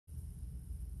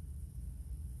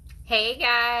Hey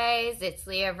guys, it's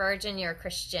Leah Virgin, your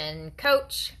Christian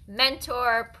coach,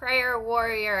 mentor, prayer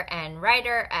warrior, and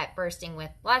writer at Bursting with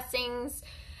Blessings.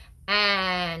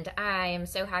 And I am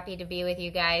so happy to be with you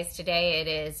guys today. It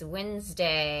is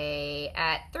Wednesday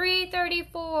at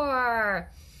 3:34.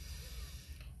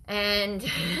 And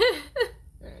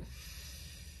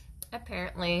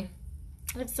apparently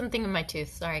I have something in my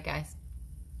tooth. Sorry guys.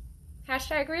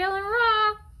 Hashtag real and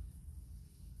raw.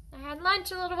 I had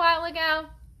lunch a little while ago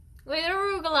with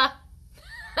arugula.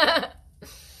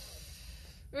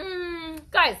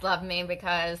 Guys love me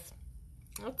because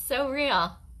it's so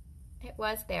real. It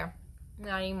was there.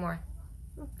 Not anymore.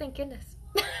 Oh, thank goodness.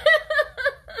 What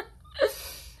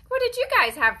did you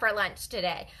guys have for lunch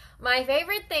today? My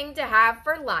favorite thing to have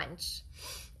for lunch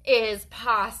is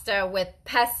pasta with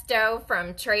pesto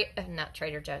from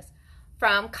Trader Joe's.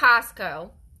 From Costco.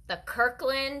 The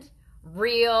Kirkland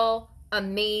real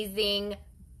amazing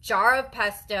jar of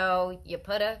pesto. You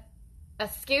put a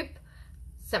scoop,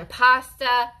 some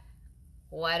pasta,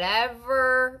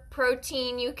 whatever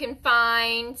protein you can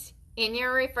find in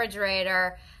your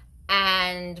refrigerator,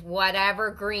 and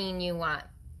whatever green you want.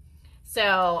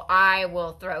 So I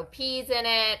will throw peas in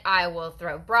it. I will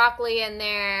throw broccoli in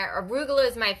there. Arugula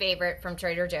is my favorite from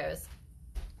Trader Joe's.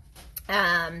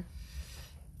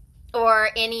 Or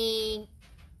anything.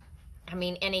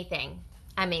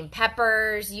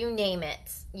 Peppers, you name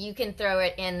it. You can throw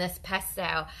it in this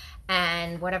pesto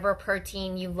and whatever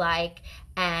protein you like,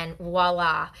 and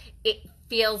voila. It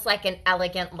feels like an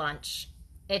elegant lunch.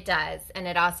 It does. And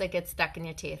it also gets stuck in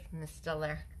your teeth and it's still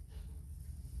there.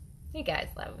 You guys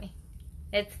love me.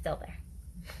 It's still there.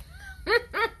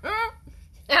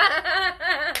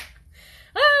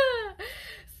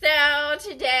 So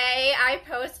today I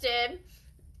posted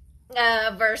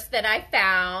a verse that I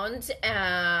found.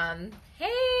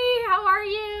 Hey, how are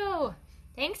you?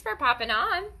 Thanks for popping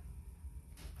on.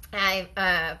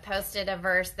 I posted a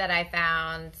verse that I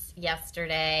found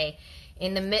yesterday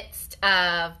in the midst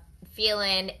of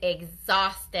feeling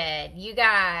exhausted. You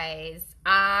guys,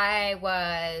 I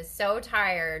was so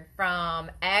tired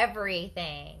from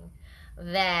everything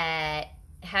that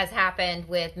has happened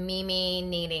with Mimi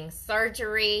needing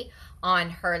surgery on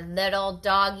her little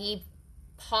doggy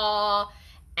paw,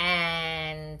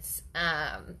 and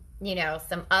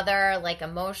some other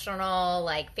emotional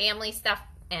family stuff,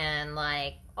 and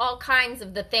all kinds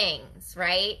of the things,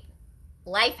 right?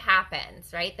 Life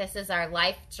happens, right? This is our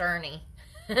life journey.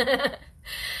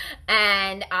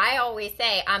 And I always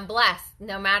say I'm blessed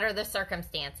no matter the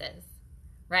circumstances,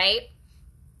 right?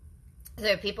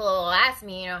 So people will ask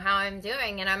me, how I'm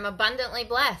doing, and I'm abundantly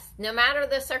blessed no matter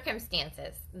the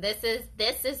circumstances. This is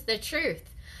the truth.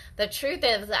 The truth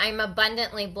is I'm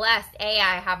abundantly blessed. A,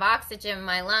 I have oxygen in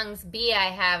my lungs. B, I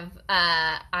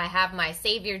have my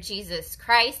Savior Jesus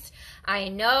Christ. I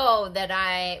know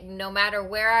that no matter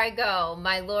where I go,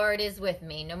 my Lord is with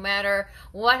me. No matter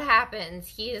what happens,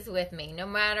 He is with me. No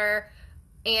matter,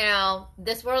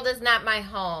 this world is not my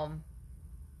home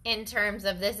in terms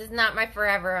of this is not my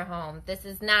forever home. This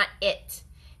is not it.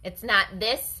 It's not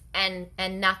this and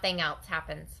nothing else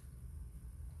happens.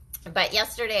 But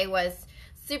yesterday was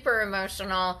super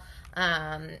emotional,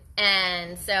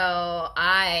 and so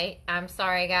I'm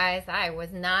sorry guys, I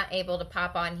was not able to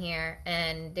pop on here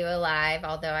and do a live,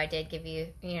 although I did give you,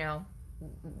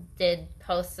 did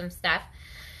post some stuff.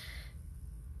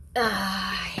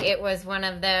 It was one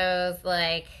of those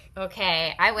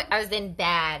okay, I was in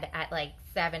bed at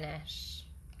 7ish.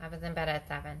 I was in bed at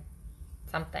 7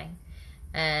 something,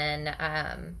 and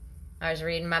I was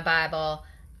reading my Bible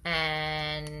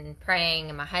and praying,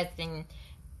 and my husband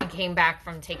came back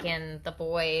from taking the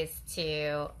boys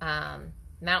to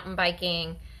mountain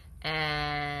biking,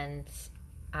 and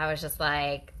I was just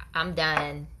I'm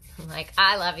done.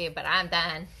 I love you, but I'm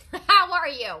done. How are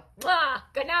you?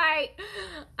 Good night.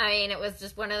 It was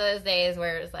just one of those days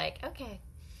where it was okay,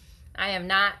 I'm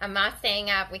not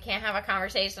staying up. We can't have a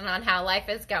conversation on how life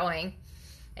is going.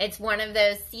 It's one of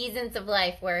those seasons of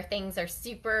life where things are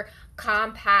super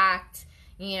compact,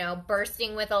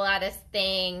 bursting with a lot of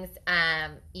things. I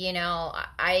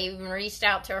even reached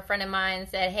out to a friend of mine and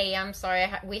said, hey, I'm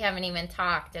sorry, we haven't even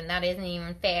talked, and that isn't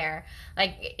even fair.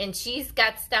 And she's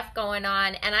got stuff going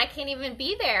on, and I can't even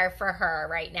be there for her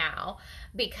right now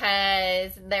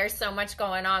because there's so much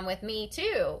going on with me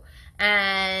too.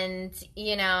 And,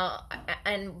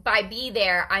 and by be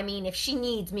there, I mean, if she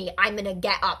needs me, I'm going to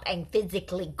get up and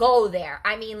physically go there.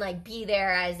 I mean, be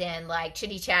there as in,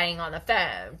 chitty-chatting on the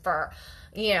phone for,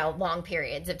 long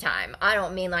periods of time. I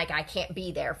don't mean, I can't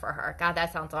be there for her. God,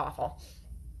 that sounds awful.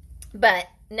 But,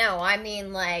 no, I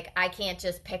mean, I can't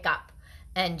just pick up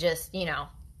and just,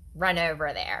 run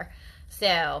over there.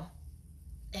 So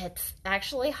it's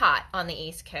actually hot on the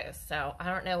East Coast. So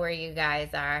I don't know where you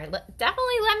guys are.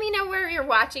 Definitely let me know where you're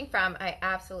watching from. I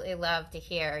absolutely love to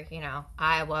hear,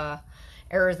 Iowa,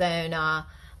 Arizona,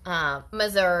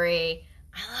 Missouri.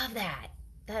 I love that.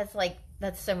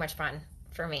 That's so much fun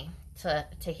for me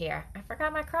to hear. I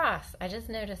forgot my cross. I just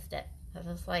noticed it. I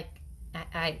was like,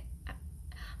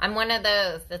 I'm one of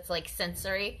those that's like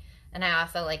sensory, and I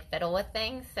also like fiddle with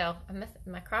things. So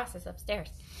my cross is upstairs.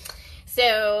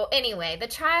 So anyway, the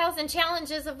trials and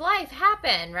challenges of life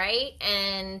happen, right?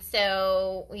 And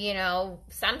so,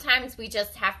 sometimes we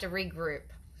just have to regroup,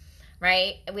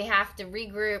 right? We have to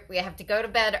regroup. We have to go to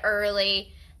bed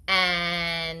early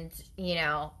and,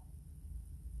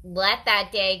 let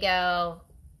that day go,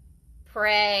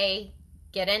 pray,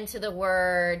 get into the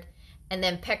word, and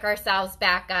then pick ourselves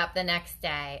back up the next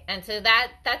day. And so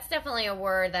that's definitely a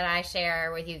word that I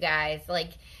share with you guys.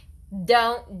 Like,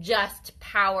 don't just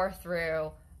power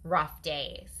through rough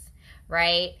days,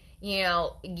 right?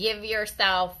 Give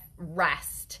yourself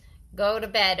rest. Go to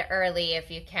bed early if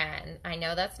you can. I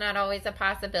know that's not always a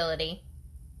possibility.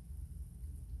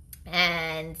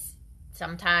 And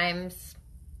sometimes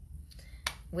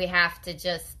we have to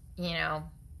just,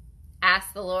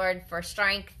 ask the Lord for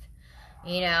strength,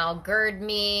 gird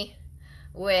me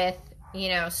with,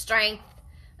 strength,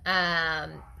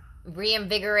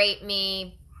 reinvigorate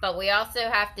me. But we also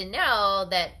have to know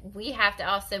that we have to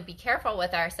also be careful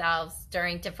with ourselves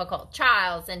during difficult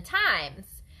trials and times.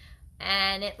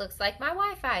 And it looks like my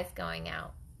Wi-Fi is going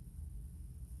out.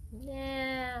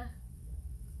 Yeah.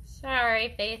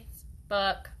 Sorry,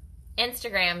 Facebook.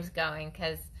 Instagram's going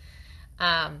because,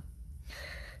 yep,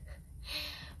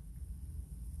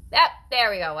 there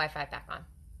we go. Wi-Fi back on.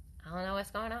 I don't know what's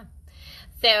going on.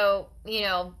 So,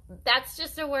 that's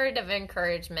just a word of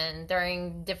encouragement.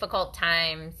 During difficult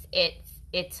times,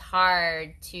 it's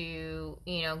hard to,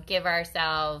 give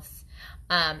ourselves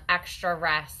extra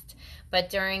rest.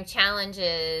 But during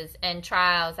challenges and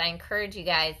trials, I encourage you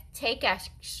guys, take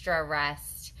extra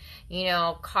rest.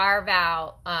 Carve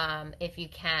out if you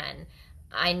can.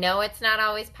 I know it's not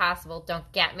always possible.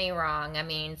 Don't get me wrong. I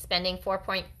mean, spending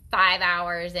 4.5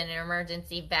 hours in an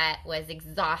emergency vet was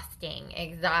exhausting.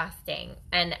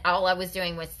 And all I was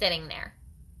doing was sitting there,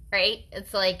 right?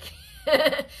 It's like,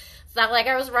 it's not like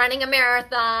I was running a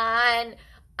marathon.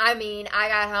 I mean, I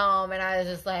got home and I was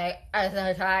just like, I'm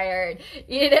so tired,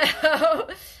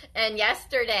 And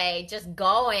yesterday, just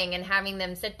going and having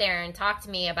them sit there and talk to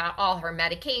me about all her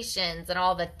medications and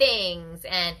all the things,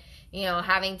 and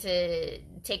having to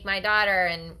take my daughter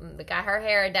and got her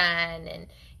hair done, and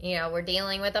we're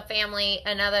dealing with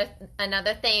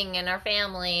another thing in our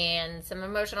family and some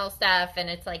emotional stuff, and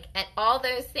it's like, and all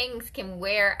those things can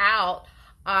wear out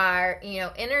our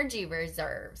energy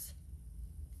reserves.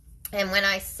 And when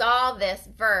I saw this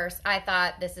verse, I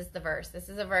thought, this is the verse. This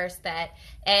is a verse that,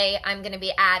 I'm going to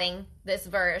be adding this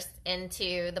verse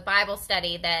into the Bible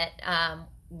study that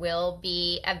will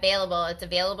be available. It's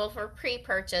available for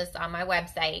pre-purchase on my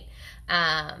website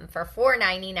for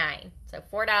 $4.99. So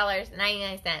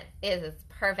 $4.99 is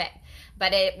perfect.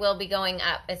 But it will be going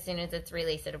up as soon as it's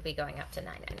released. It'll be going up to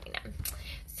 $9.99.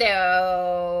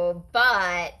 So,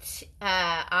 but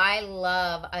I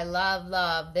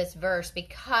love this verse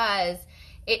because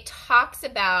it talks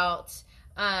about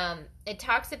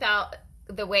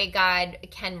the way God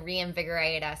can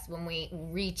reinvigorate us when we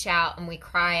reach out and we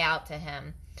cry out to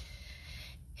Him.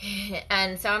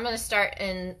 And so I'm going to start,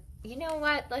 and you know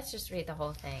what? Let's just read the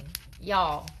whole thing.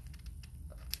 Y'all,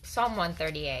 Psalm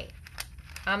 138.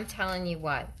 I'm telling you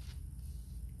what.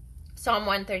 Psalm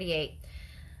 138.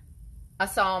 A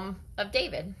psalm of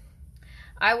David.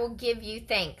 I will give you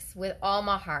thanks with all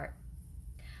my heart.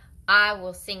 I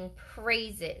will sing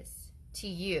praises to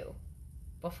you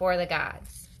before the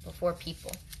gods, before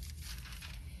people.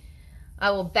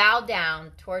 I will bow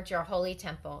down towards your holy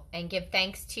temple and give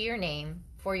thanks to your name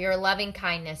for your loving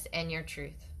kindness and your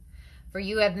truth. For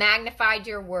you have magnified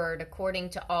your word according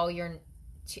to all your name.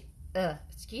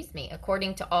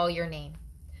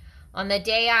 On the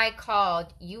day I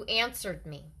called, you answered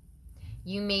me.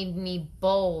 You made me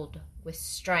bold with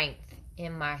strength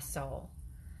in my soul.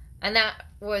 And that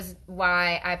was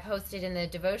why I posted in the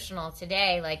devotional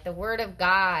today, like, the word of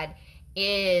God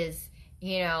is,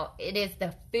 it is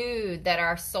the food that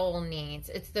our soul needs.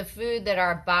 It's the food that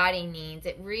our body needs.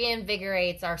 It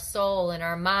reinvigorates our soul and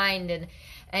our mind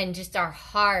and just our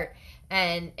heart.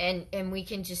 And we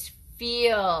can just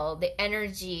feel the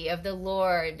energy of the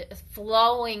Lord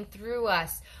flowing through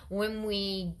us when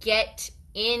we get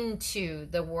into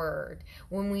the word,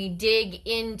 when we dig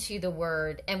into the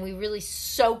word and we really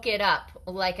soak it up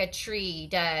like a tree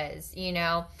does,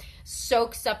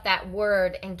 soaks up that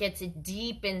word and gets it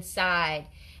deep inside,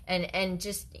 and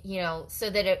just, so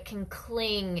that it can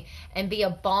cling and be a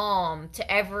balm to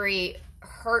every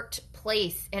hurt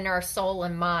place in our soul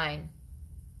and mind.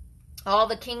 All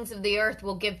the kings of the earth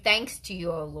will give thanks to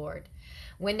you, O Lord,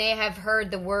 when they have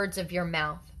heard the words of your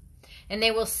mouth, and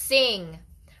they will sing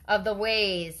of the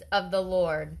ways of the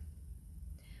Lord.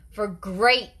 For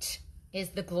great is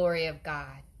the glory of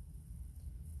God.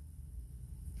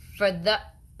 For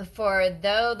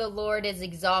though the Lord is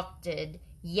exalted,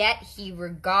 yet he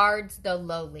regards the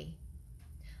lowly,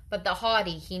 but the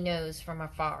haughty he knows from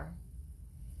afar.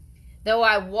 Though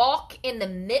I walk in the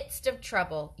midst of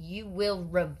trouble, you will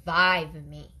revive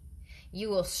me. You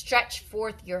will stretch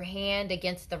forth your hand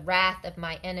against the wrath of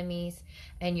my enemies,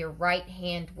 and your right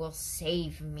hand will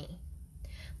save me.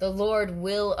 The Lord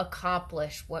will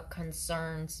accomplish what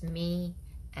concerns me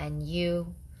and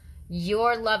you.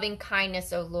 Your loving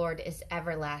kindness, O Lord, is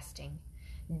everlasting.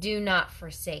 Do not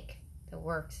forsake the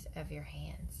works of your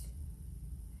hands.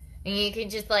 And you can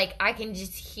just I can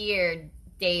just hear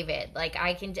David.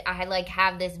 I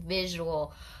have this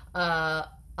visual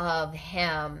of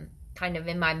him kind of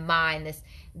in my mind,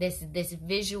 this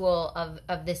visual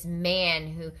of this man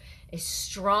who is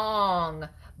strong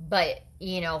but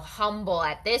humble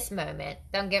at this moment.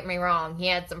 Don't get me wrong, he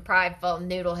had some prideful,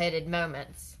 noodle-headed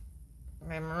moments.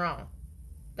 I'm wrong,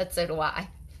 but so do I.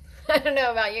 I don't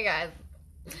know about you guys.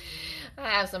 I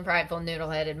have some prideful,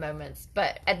 noodle-headed moments,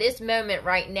 but at this moment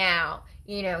right now,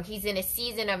 he's in a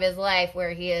season of his life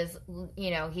where he is,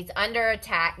 he's under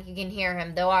attack. You can hear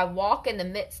him. Though I walk in the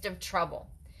midst of trouble,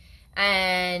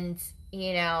 and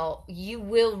you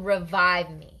will revive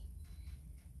me.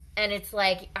 And it's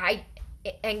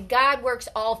and God works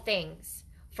all things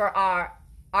for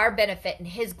our benefit and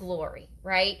his glory,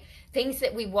 right? Things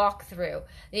that we walk through,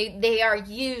 they are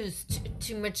used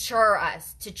to mature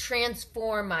us, to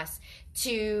transform us,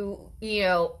 to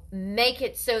make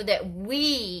it so that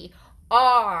we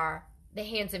are the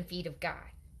hands and feet of God,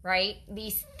 right?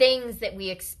 These things that we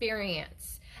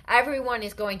experience. Everyone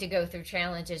is going to go through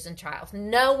challenges and trials.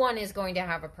 No one is going to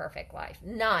have a perfect life.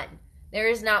 None. There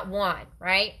is not one,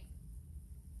 right?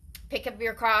 Pick up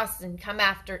your cross and come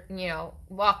after,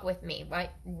 walk with me, right?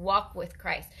 Walk with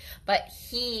Christ. But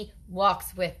he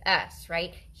walks with us,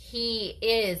 right? He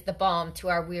is the balm to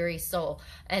our weary soul,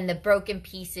 and the broken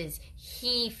pieces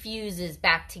he fuses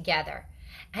back together.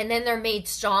 And then they're made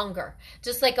stronger,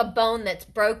 just like a bone that's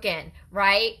broken,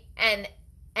 right? And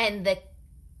the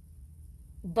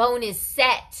bone is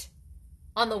set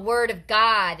on the word of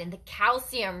God and the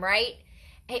calcium, right?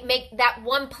 That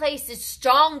one place is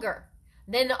stronger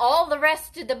than all the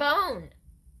rest of the bone,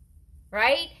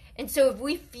 right? And so if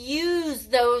we fuse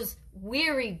those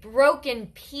weary, broken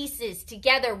pieces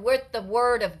together with the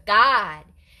word of God,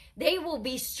 they will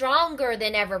be stronger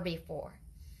than ever before.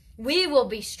 We will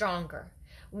be stronger.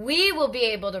 We will be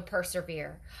able to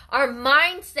persevere. Our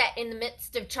mindset in the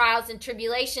midst of trials and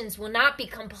tribulations will not be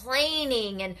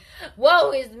complaining and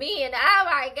woe is me and oh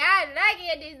my God, and I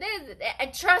can't do this.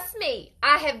 And trust me,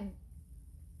 I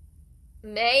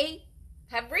may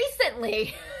have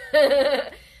recently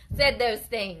said those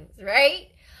things, right?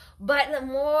 But the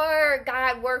more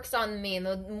God works on me,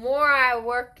 the more I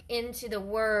work into the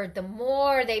word, the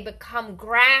more they become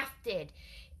grafted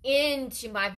into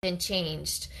my and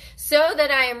changed, so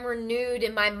that I am renewed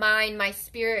in my mind, my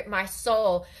spirit, my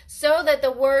soul, so that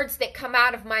the words that come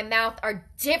out of my mouth are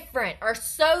different, are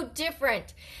so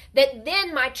different that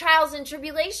then my trials and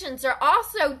tribulations are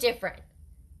also different.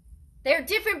 They're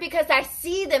different because I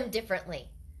see them differently.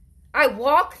 I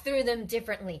walk through them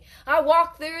differently. I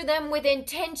walk through them with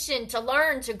intention to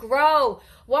learn, to grow,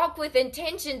 walk with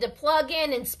intention to plug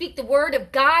in and speak the word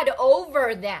of God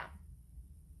over them.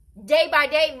 Day by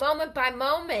day, moment by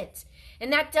moment.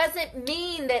 And that doesn't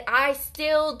mean that I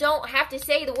still don't have to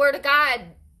say the word of God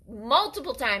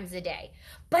multiple times a day.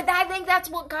 But I think that's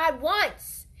what God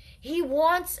wants. He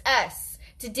wants us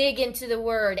to dig into the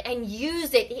word and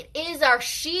use it. It is our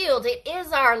shield. It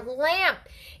is our lamp.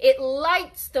 It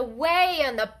lights the way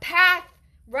and the path,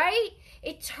 right?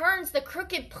 It turns the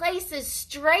crooked places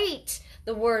straight,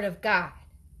 the word of God.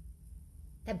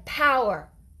 The power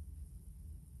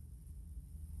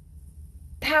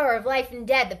of life and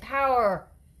death, the power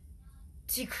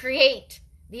to create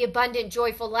the abundant,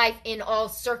 joyful life in all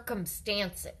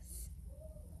circumstances.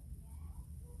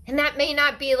 And that may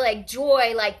not be like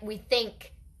joy like we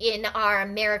think in our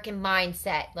American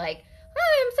mindset, like,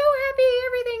 I am so happy,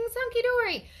 everything's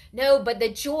hunky-dory. No, but the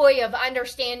joy of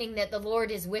understanding that the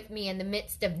Lord is with me in the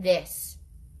midst of this.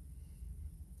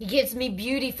 He gives me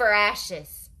beauty for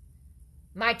ashes.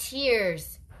 My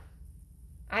tears,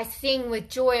 I sing with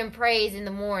joy and praise in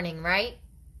the morning, right?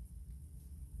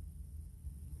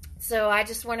 So I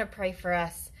just want to pray for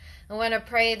us. I want to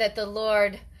pray that the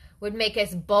Lord would make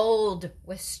us bold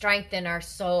with strength in our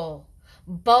soul.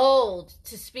 Bold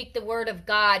to speak the word of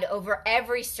God over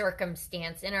every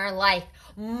circumstance in our life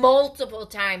multiple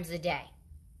times a day.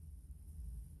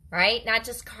 Right? Not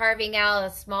just carving out a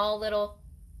small little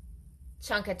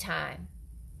chunk of time,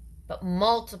 but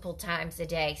multiple times a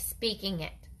day, speaking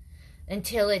it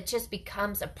until it just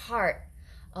becomes a part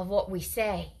of what we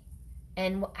say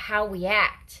and how we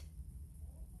act.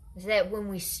 Is that when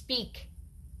we speak,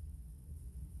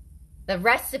 the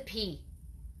recipe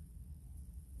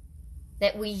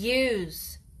that we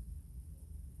use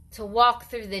to walk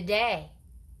through the day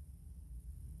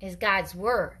is God's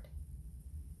word,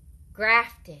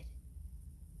 grafted,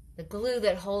 the glue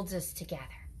that holds us together.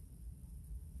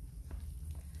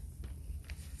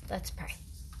 Let's pray.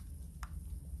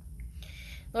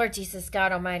 Lord Jesus,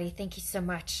 God Almighty, thank you so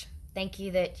much. Thank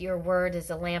you that your word is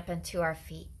a lamp unto our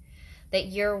feet, that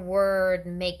your word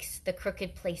makes the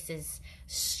crooked places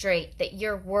straight, that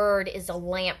your word is a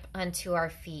lamp unto our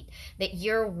feet, that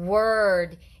your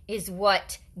word is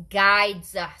what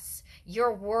guides us.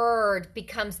 Your word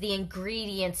becomes the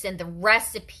ingredients and the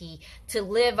recipe to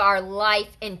live our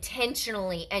life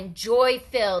intentionally and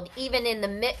joy-filled, even in the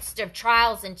midst of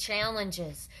trials and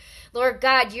challenges. Lord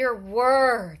God, your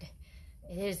word,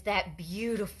 it is that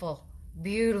beautiful,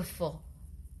 beautiful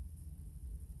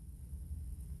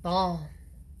balm,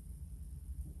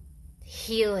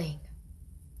 healing.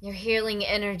 Your healing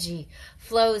energy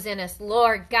flows in us.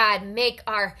 Lord God, make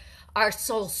our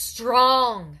soul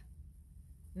strong.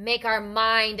 Make our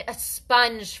mind a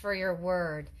sponge for your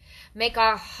word. Make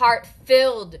our heart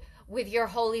filled with your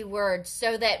holy word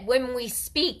so that when we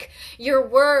speak, your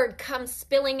word comes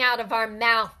spilling out of our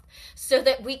mouth, so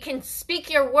that we can speak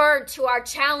your word to our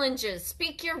challenges,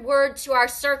 speak your word to our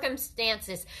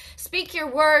circumstances, speak your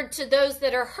word to those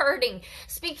that are hurting,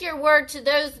 speak your word to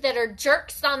those that are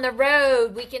jerks on the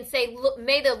road. We can say,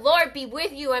 may the Lord be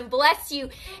with you and bless you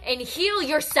and heal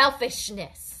your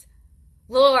selfishness.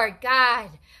 Lord God,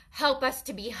 help us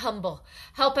to be humble.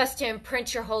 Help us to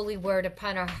imprint your holy word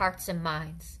upon our hearts and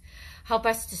minds. Help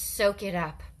us to soak it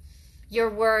up. Your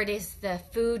word is the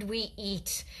food we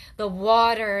eat, the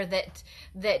water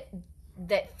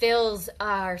that fills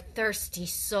our thirsty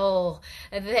soul,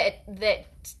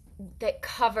 that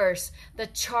covers the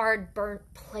charred,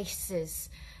 burnt places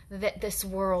that this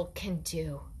world can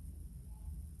do.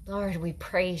 Lord, we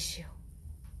praise you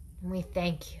and we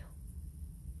thank you.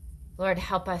 Lord,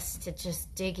 help us to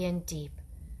just dig in deep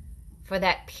for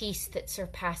that peace that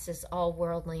surpasses all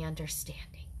worldly understanding.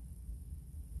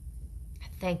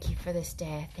 Thank you for this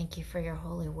day. I thank you for your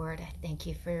holy word. I thank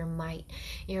you for your might,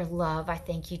 your love. I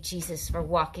thank you, Jesus, for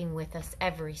walking with us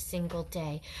every single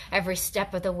day, every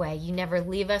step of the way. You never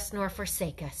leave us nor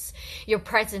forsake us. Your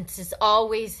presence is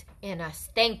always in us.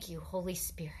 Thank you, Holy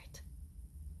Spirit.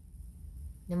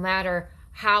 No matter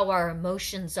how our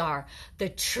emotions are, the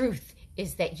truth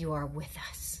is that you are with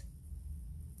us.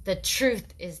 The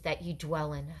truth is that you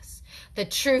dwell in us. The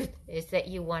truth is that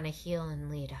you want to heal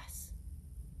and lead us.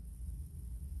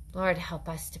 Lord, help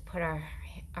us to put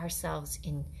ourselves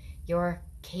in your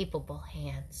capable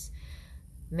hands.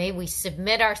 May we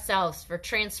submit ourselves for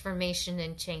transformation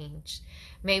and change.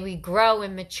 May we grow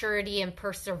in maturity and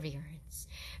perseverance.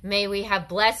 May we have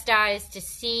blessed eyes to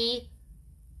see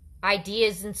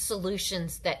ideas and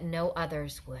solutions that no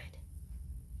others would.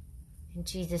 In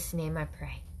Jesus' name I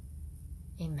pray.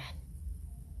 Amen.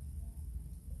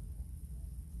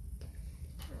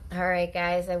 All right,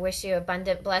 guys, I wish you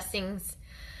abundant blessings.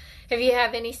 If you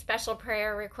have any special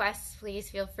prayer requests, please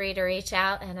feel free to reach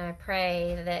out, and I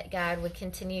pray that God would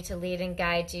continue to lead and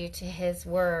guide you to his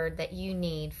word that you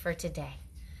need for today.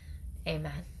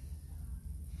 Amen.